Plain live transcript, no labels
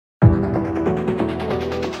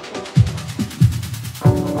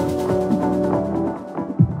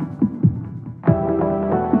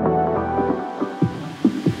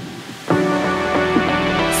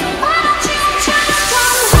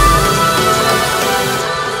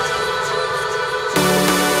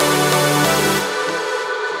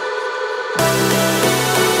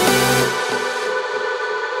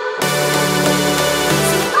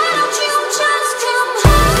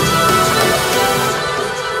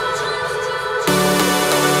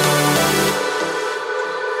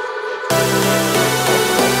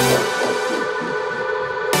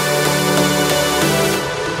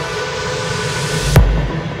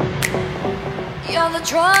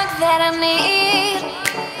that I need.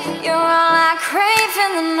 You're all I crave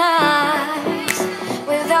in the night.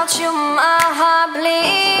 Without you my heart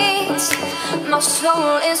bleeds. My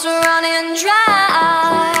soul is running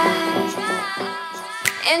dry.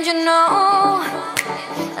 And you know,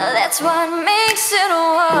 that's what makes it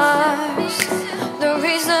worse. The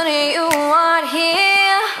reason you aren't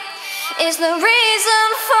here is the reason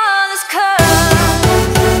for this curse.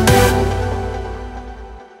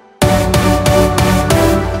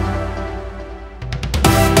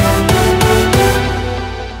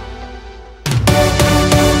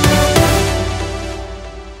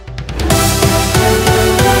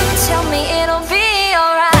 Tell me it'll be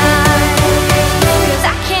alright, 'cause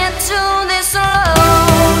I can't do this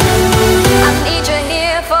alone. I need you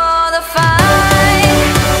here for the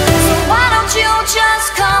fight. So why don't you just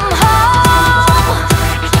come home?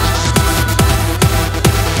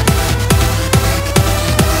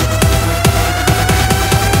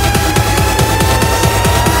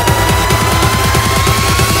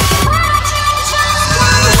 Why don't you just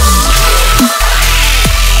come home?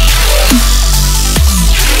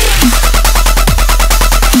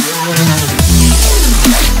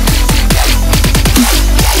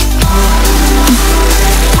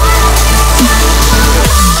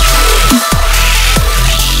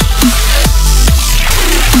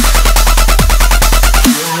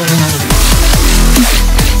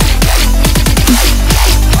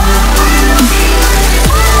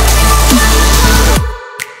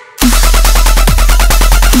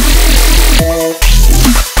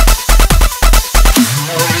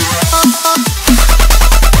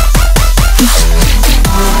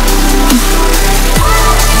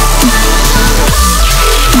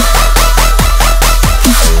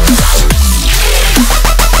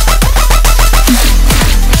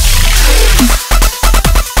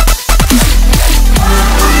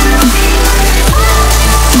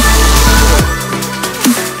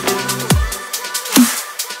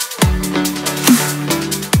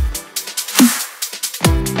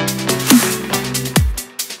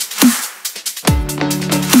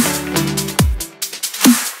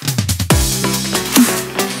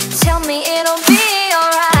 Tell me it'll be